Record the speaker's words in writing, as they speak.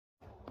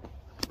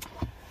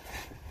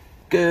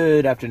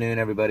Good afternoon,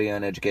 everybody.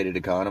 Uneducated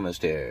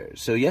Economist here.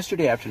 So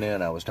yesterday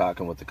afternoon, I was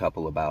talking with a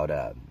couple about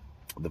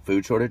the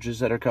food shortages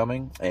that are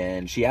coming,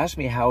 and she asked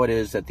me how it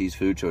is that these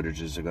food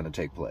shortages are going to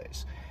take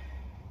place.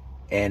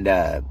 And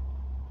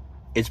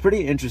it's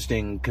pretty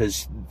interesting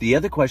because the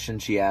other question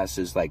she asked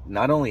is like,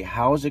 not only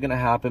how is it going to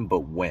happen, but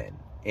when.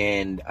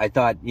 And I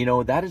thought,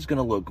 that is going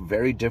to look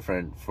very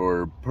different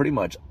for pretty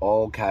much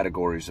all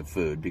categories of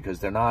food because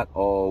they're not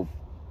all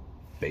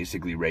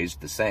basically raised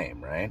the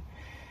same, right?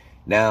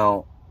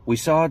 Now, we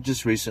saw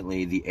just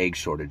recently the egg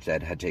shortage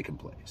that had taken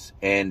place,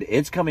 and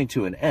it's coming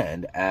to an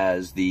end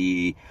as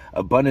the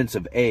abundance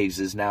of eggs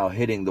is now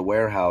hitting the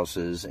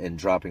warehouses and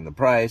dropping the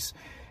price,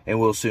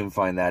 and we'll soon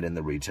find that in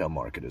the retail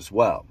market as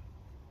well.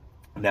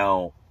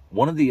 Now,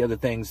 one of the other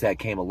things that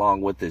came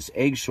along with this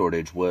egg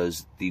shortage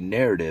was the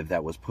narrative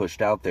that was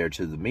pushed out there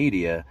to the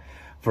media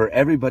for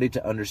everybody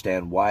to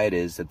understand why it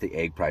is that the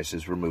egg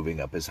prices were moving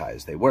up as high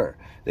as they were.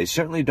 They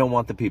certainly don't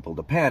want the people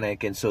to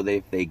panic, and so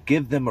they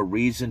give them a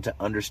reason to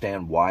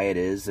understand why it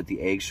is that the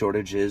egg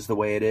shortage is the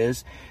way it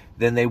is,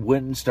 then they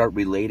wouldn't start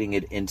relating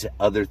it into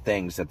other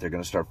things that they're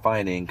going to start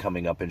finding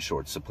coming up in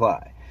short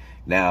supply.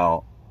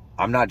 Now,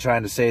 I'm not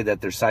trying to say that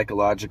they're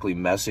psychologically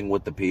messing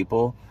with the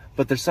people,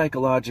 but they're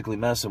psychologically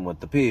messing with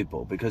the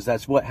people because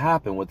that's what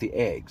happened with the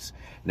eggs.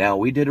 Now,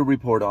 we did a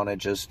report on it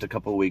just a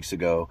couple of weeks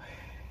ago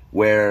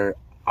where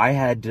I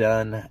had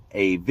done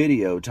a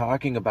video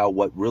talking about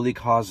what really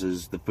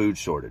causes the food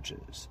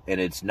shortages. And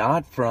it's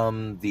not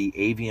from the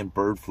avian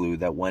bird flu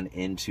that went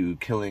into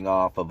killing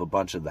off of a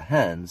bunch of the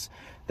hens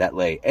that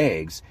lay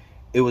eggs.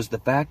 It was the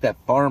fact that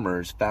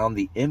farmers found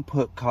the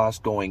input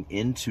cost going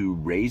into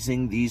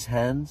raising these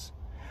hens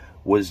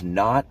was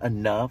not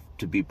enough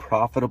to be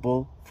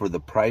profitable for the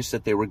price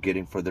that they were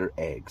getting for their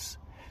eggs.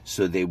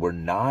 So they were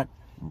not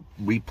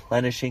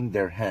replenishing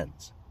their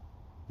hens.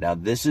 Now,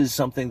 this is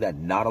something that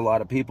not a lot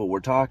of people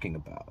were talking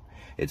about.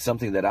 It's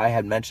something that I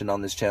had mentioned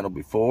on this channel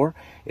before.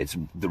 It's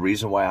the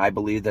reason why I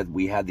believe that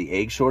we had the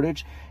egg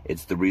shortage.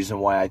 It's the reason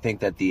why I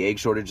think that the egg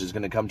shortage is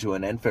going to come to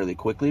an end fairly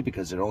quickly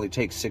because it only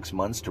takes 6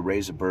 months to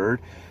raise a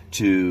bird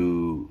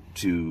to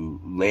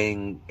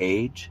laying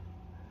age.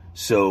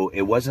 So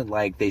it wasn't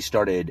like they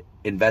started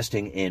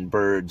investing in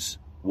birds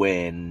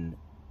when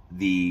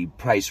the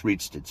price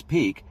reached its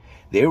peak.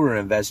 They were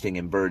investing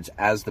in birds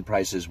as the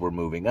prices were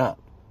moving up.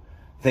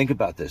 Think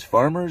about this.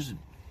 Farmers.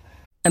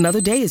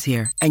 Another day is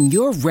here, and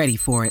you're ready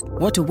for it.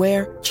 What to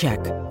wear? Check.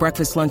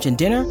 Breakfast, lunch, and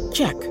dinner?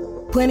 Check.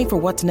 Planning for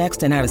what's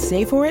next and how to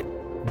save for it?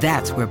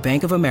 That's where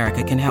Bank of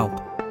America can help.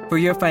 For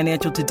your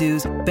financial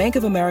to-dos, Bank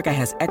of America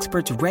has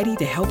experts ready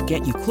to help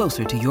get you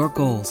closer to your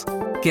goals.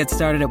 Get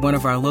started at one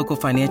of our local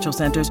financial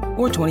centers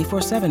or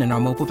 24/7 in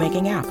our mobile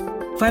banking app.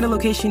 Find a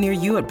location near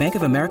you at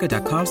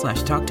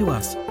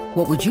bankofamerica.com/talktous.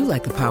 What would you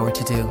like the power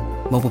to do?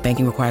 Mobile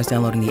banking requires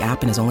downloading the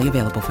app and is only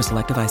available for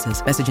select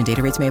devices. Message and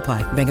data rates may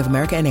apply. Bank of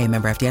America N.A.,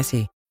 member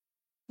FDIC.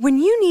 When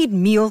you need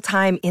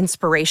mealtime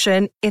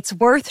inspiration, it's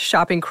worth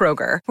shopping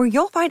Kroger, where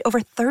you'll find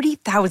over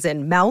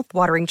 30,000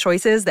 mouth-watering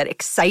choices that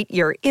excite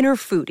your inner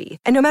foodie.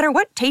 And no matter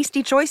what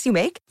tasty choice you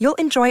make, you'll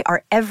enjoy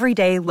our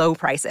everyday low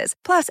prices,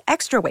 plus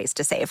extra ways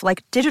to save,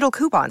 like digital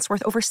coupons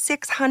worth over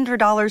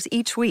 $600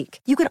 each week.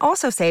 You can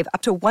also save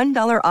up to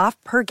 $1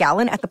 off per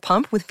gallon at the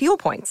pump with fuel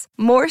points.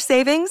 More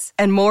savings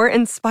and more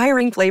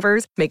inspiring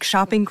flavors make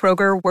shopping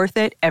Kroger worth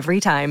it every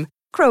time.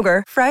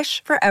 Kroger,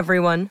 fresh for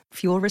everyone.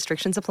 Fuel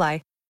restrictions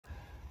apply.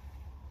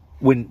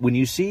 When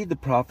you see the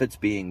profits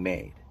being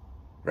made,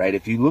 right?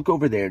 If you look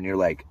over there and you're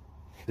like,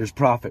 there's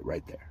profit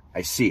right there.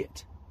 I see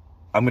it.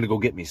 I'm going to go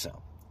get me some.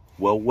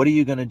 Well, what are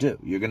you going to do?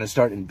 You're going to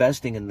start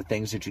investing in the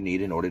things that you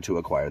need in order to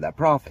acquire that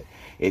profit.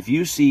 If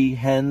you see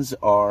hens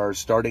are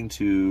starting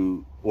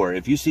to, or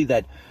if you see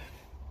that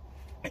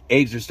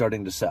eggs are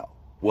starting to sell,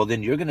 well,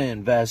 then you're going to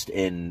invest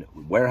in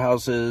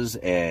warehouses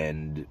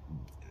and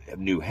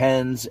new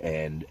hens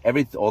and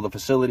all the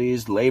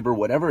facilities, labor,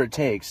 whatever it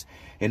takes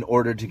in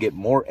order to get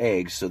more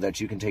eggs so that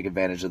you can take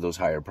advantage of those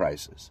higher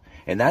prices.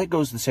 And that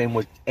goes the same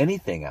with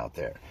anything out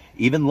there.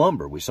 Even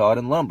lumber. We saw it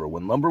in lumber.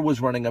 When lumber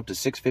was running up to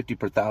 $650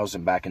 per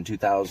thousand back in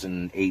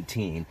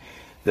 2018,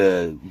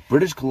 the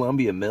British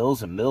Columbia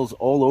mills and mills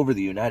all over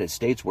the United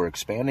States were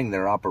expanding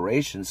their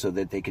operations so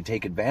that they could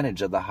take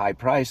advantage of the high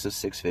price of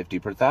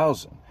 $650 per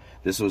thousand.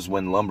 This was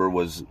when lumber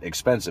was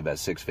expensive at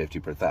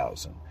 $650 per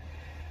thousand.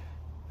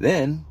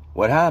 Then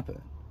what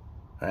happened,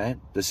 right?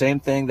 The same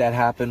thing that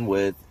happened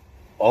with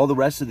all the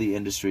rest of the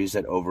industries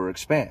that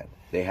overexpand.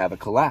 They have a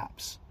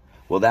collapse.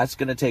 Well, that's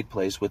going to take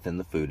place within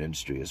the food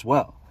industry as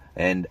well.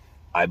 And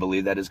I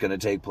believe that is going to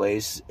take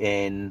place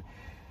in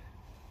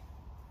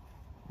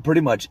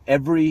pretty much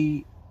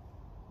everything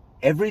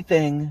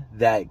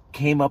that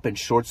came up in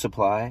short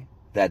supply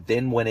that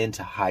then went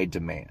into high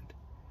demand.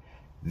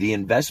 The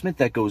investment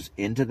that goes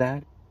into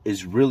that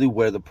is really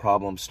where the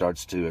problem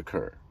starts to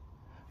occur.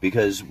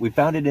 Because we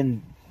found it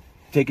in,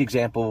 take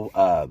example,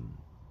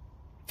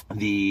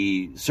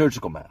 the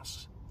surgical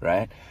masks,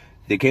 right?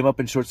 They came up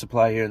in short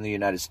supply here in the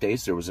United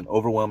States. There was an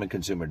overwhelming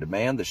consumer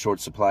demand. The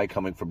short supply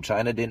coming from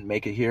China didn't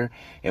make it here.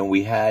 And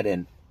we had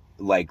an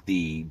like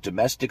the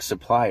domestic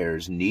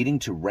suppliers needing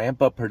to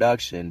ramp up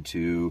production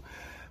to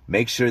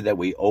make sure that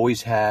we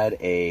always had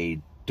a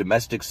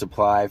domestic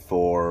supply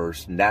for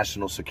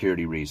national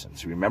security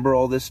reasons. Remember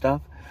all this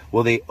stuff?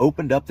 Well, they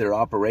opened up their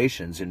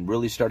operations and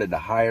really started to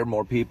hire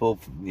more people,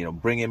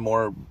 bring in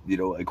more,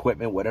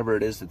 equipment, whatever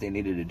it is that they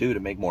needed to do to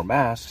make more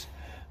masks.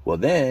 Well,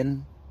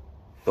 then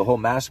the whole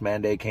mask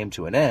mandate came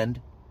to an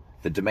end.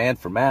 The demand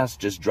for masks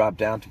just dropped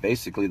down to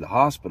basically the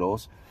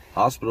hospitals.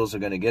 Hospitals are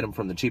going to get them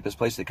from the cheapest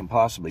place they can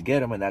possibly get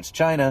them, and that's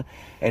China.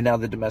 And now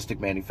the domestic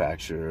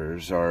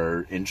manufacturers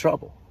are in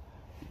trouble.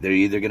 They're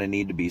either going to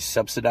need to be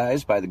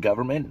subsidized by the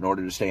government in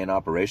order to stay in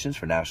operations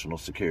for national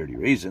security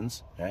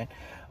reasons, right?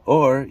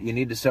 Or you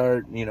need to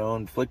start,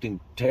 inflicting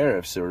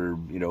tariffs or,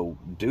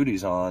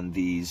 duties on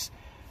these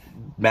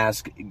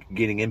masks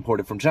getting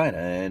imported from China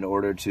in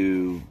order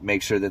to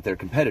make sure that they're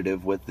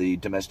competitive with the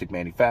domestic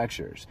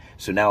manufacturers.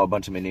 So now a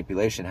bunch of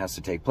manipulation has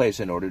to take place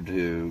in order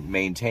to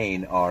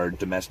maintain our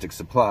domestic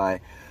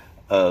supply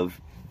of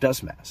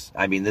dust masks.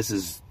 I mean, this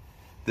is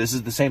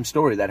the same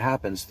story that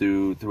happens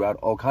throughout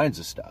all kinds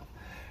of stuff.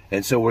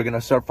 And so we're going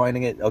to start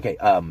finding it. Okay.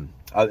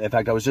 In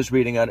fact, I was just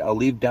reading, I'll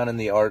leave down in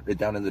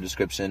the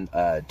description,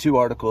 2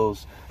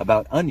 articles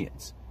about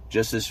onions.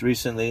 Just this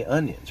recently,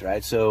 onions,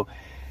 right? So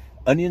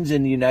onions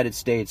in the United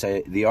States,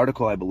 the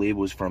article I believe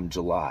was from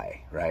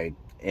July, right?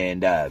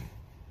 And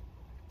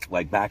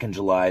like back in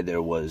July,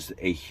 there was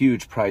a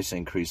huge price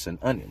increase in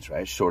onions,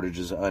 right?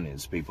 Shortages of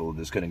onions. People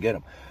just couldn't get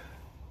them.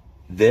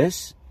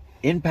 This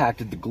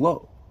impacted the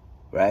globe.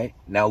 Right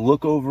now,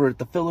 look over at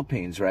the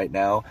Philippines. Right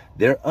now,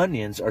 their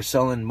onions are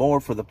selling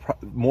more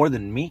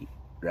than meat.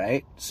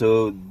 Right,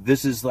 so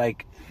this is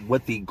like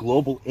what the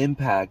global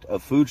impact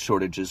of food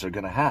shortages are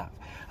going to have.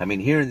 I mean,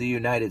 here in the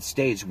United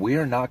States, we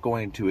are not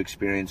going to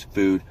experience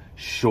food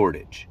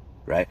shortage.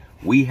 Right,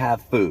 we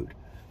have food.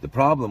 The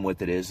problem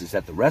with it is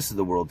that the rest of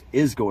the world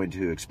is going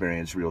to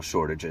experience real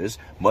shortages,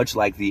 much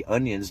like the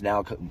onions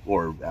now,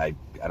 or I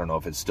don't know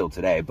if it's still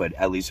today, but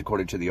at least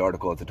according to the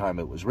article at the time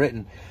it was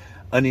written,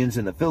 onions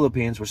in the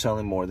Philippines were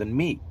selling more than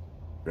meat,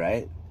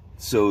 right?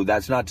 So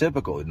that's not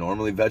typical.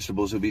 Normally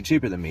vegetables would be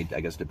cheaper than meat,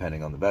 I guess,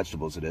 depending on the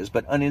vegetables it is.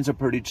 But onions are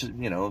pretty,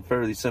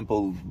 fairly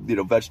simple,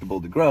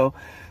 vegetable to grow.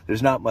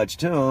 There's not much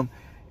to them.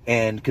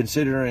 And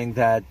considering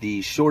that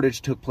the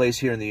shortage took place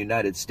here in the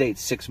United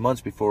States 6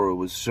 months before it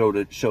was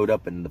showed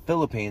up in the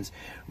Philippines,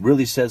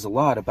 really says a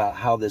lot about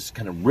how this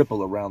kind of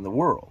ripple around the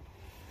world.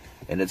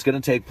 And it's going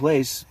to take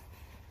place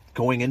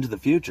going into the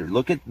future.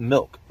 Look at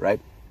milk, right?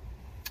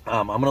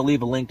 I'm going to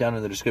leave a link down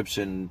in the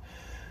description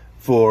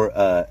for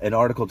an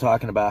article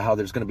talking about how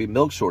there's going to be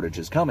milk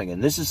shortages coming.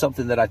 And this is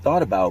something that I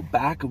thought about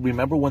back.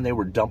 Remember when they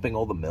were dumping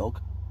all the milk?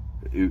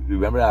 You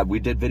remember that? We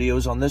did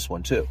videos on this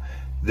one too.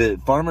 The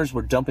farmers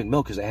were dumping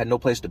milk because they had no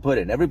place to put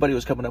it. And everybody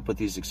was coming up with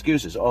these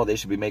excuses. Oh, they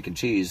should be making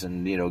cheese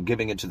and,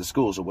 giving it to the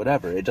schools or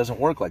whatever. It doesn't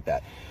work like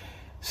that.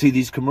 See,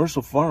 these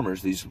commercial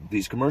farmers,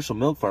 these commercial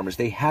milk farmers,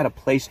 they had a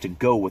place to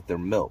go with their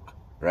milk.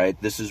 Right?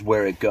 This is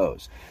where it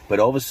goes. But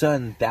all of a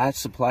sudden, that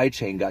supply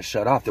chain got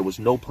shut off. There was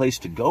no place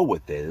to go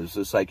with it. It was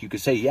just like you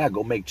could say, yeah,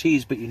 go make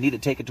cheese, but you need to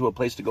take it to a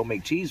place to go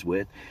make cheese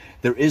with.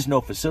 There is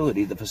no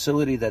facility. The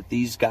facility that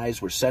these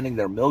guys were sending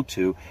their milk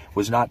to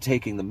was not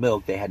taking the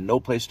milk. They had no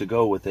place to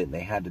go with it, and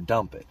they had to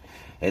dump it.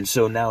 And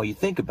so now you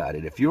think about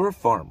it. If you're a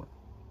farmer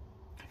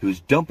who's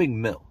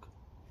dumping milk,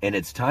 and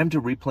it's time to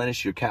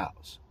replenish your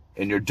cows,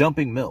 and you're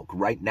dumping milk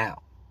right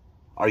now,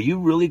 are you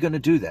really going to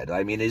do that?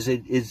 I mean,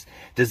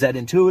 does that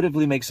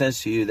intuitively make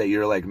sense to you that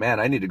you're like, man,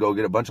 I need to go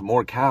get a bunch of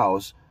more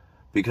cows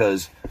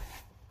because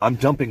I'm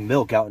dumping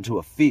milk out into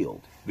a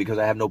field because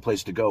I have no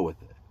place to go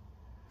with it?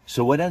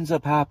 So what ends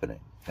up happening,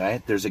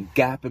 right? There's a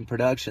gap in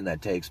production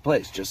that takes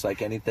place, just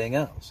like anything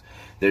else.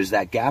 There's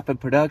that gap in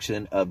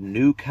production of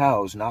new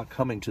cows not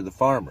coming to the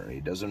farmer. He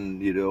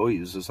doesn't,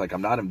 he's just like,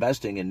 I'm not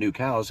investing in new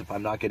cows if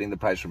I'm not getting the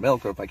price for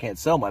milk, or if I can't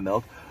sell my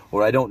milk,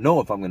 or I don't know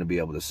if I'm going to be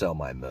able to sell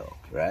my milk,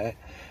 right?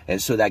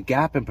 And so that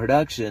gap in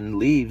production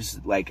leaves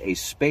like a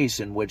space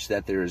in which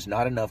that there is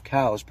not enough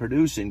cows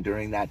producing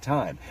during that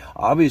time.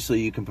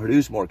 Obviously, you can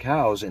produce more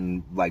cows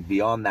and like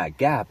beyond that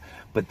gap,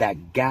 but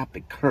that gap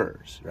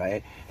occurs,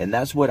 right? And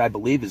that's what I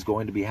believe is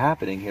going to be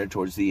happening here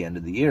towards the end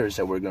of the year, is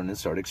that we're going to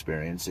start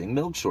experiencing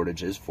milk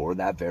shortages for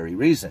that very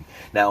reason.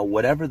 Now,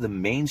 whatever the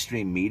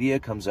mainstream media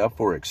comes up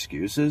for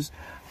excuses,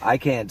 I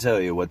can't tell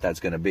you what that's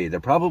going to be. They're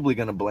probably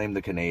going to blame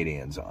the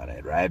Canadians on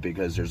it, right?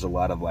 Because there's a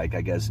lot of like,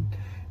 I guess,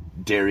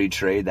 dairy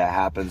trade that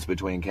happens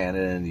between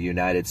Canada and the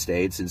United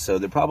States. And so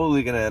they're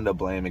probably going to end up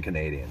blaming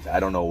Canadians. I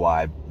don't know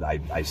why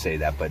I say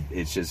that, but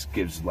it just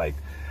gives like,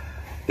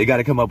 they got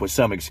to come up with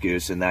some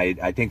excuse. And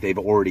I think they've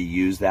already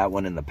used that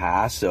one in the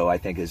past. So I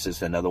think it's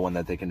just another one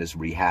that they can just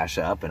rehash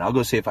up. And I'll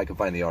go see if I can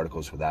find the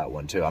articles for that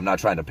one too. I'm not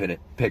trying to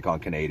pick on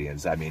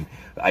Canadians. I mean,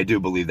 I do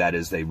believe that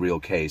is a real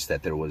case,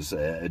 that there was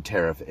a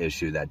tariff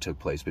issue that took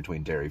place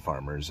between dairy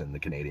farmers and the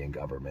Canadian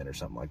government or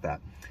something like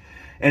that.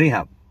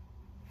 Anyhow,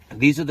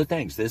 these are the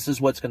things. This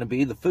is what's going to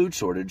be the food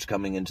shortage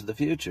coming into the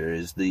future,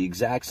 is the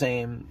exact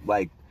same,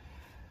 like,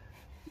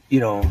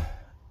 you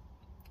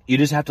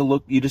just have to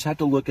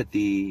look at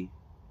the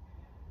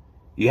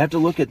You have to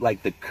look at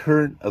like the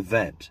current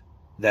event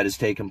that has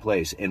taken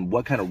place and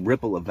what kind of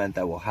ripple event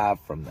that will have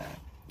from that.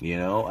 You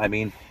know, I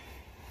mean,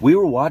 we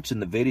were watching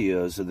the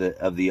videos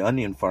of the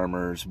onion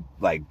farmers,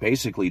 like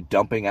basically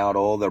dumping out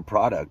all their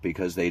product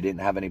because they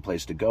didn't have any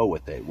place to go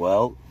with it.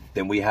 Well,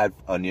 then we had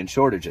onion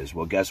shortages.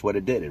 Well, guess what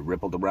it did? It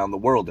rippled around the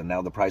world, and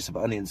now the price of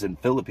onions in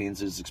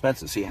Philippines is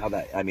expensive. See how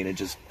that, I mean, it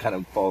just kind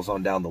of falls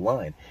on down the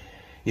line.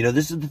 You know,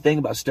 this is the thing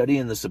about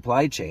studying the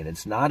supply chain.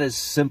 It's not as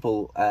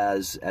simple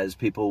as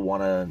people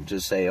want to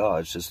just say, oh,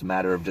 it's just a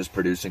matter of just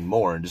producing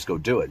more and just go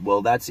do it.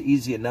 Well, that's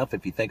easy enough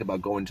if you think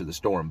about going to the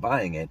store and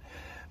buying it.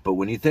 But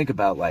when you think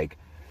about like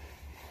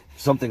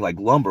something like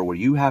lumber, where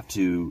you have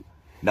to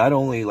not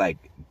only like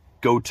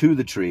go to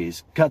the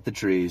trees, cut the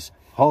trees,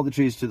 haul the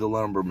trees to the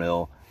lumber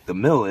mill, the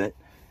mill it,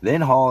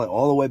 then haul it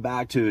all the way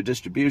back to a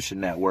distribution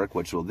network,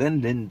 which will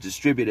then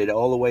distribute it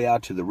all the way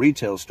out to the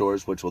retail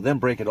stores, which will then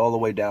break it all the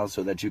way down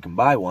so that you can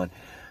buy one.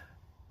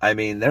 I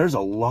mean, there's a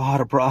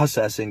lot of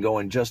processing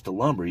going just to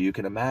lumber. You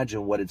can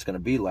imagine what it's going to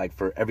be like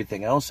for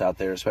everything else out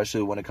there,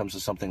 especially when it comes to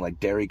something like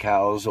dairy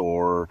cows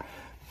or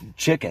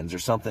chickens or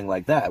something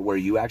like that, where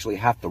you actually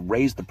have to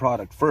raise the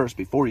product first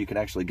before you can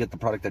actually get the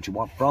product that you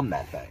want from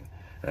that thing.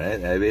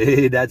 Right? I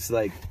mean, that's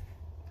like,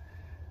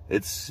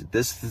 this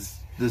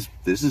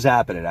is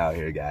happening out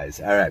here, guys.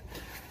 All right,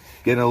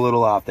 getting a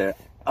little off there.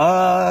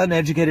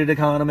 Uneducated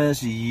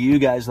economist, you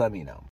guys let me know.